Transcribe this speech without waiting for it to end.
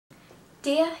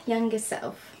Dear younger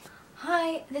self.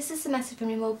 Hi, this is a message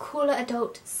from your more cooler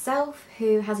adult self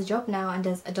who has a job now and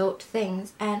does adult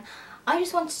things, and I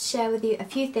just wanted to share with you a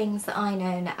few things that I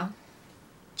know now.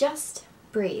 Just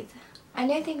breathe. I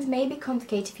know things may be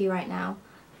complicated for you right now,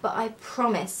 but I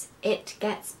promise it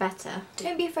gets better.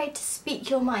 Don't be afraid to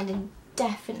speak your mind, and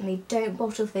definitely don't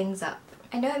bottle things up.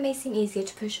 I know it may seem easier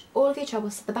to push all of your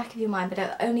troubles to the back of your mind, but it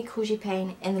will only cause you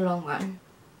pain in the long run.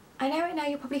 I know right now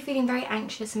you're probably feeling very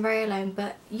anxious and very alone,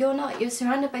 but you're not. You're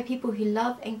surrounded by people who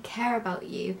love and care about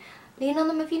you. Lean on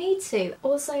them if you need to.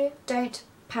 Also, don't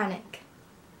panic.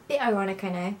 Bit ironic, I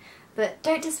know, but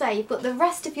don't despair. You've got the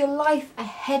rest of your life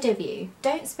ahead of you.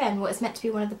 Don't spend what is meant to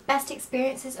be one of the best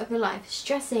experiences of your life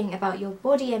stressing about your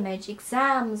body image,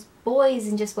 exams, boys,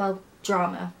 and just, well,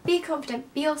 drama. Be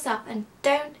confident, be yourself, and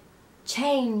don't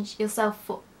change yourself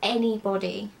for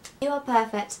anybody. You are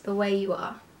perfect the way you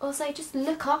are. Also, just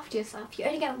look after yourself. You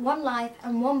only get one life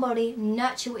and one body.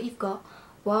 Nurture what you've got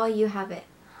while you have it.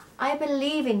 I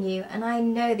believe in you, and I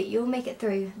know that you'll make it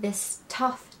through this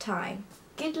tough time.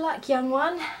 Good luck, young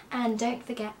one, and don't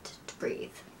forget to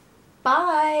breathe.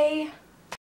 Bye!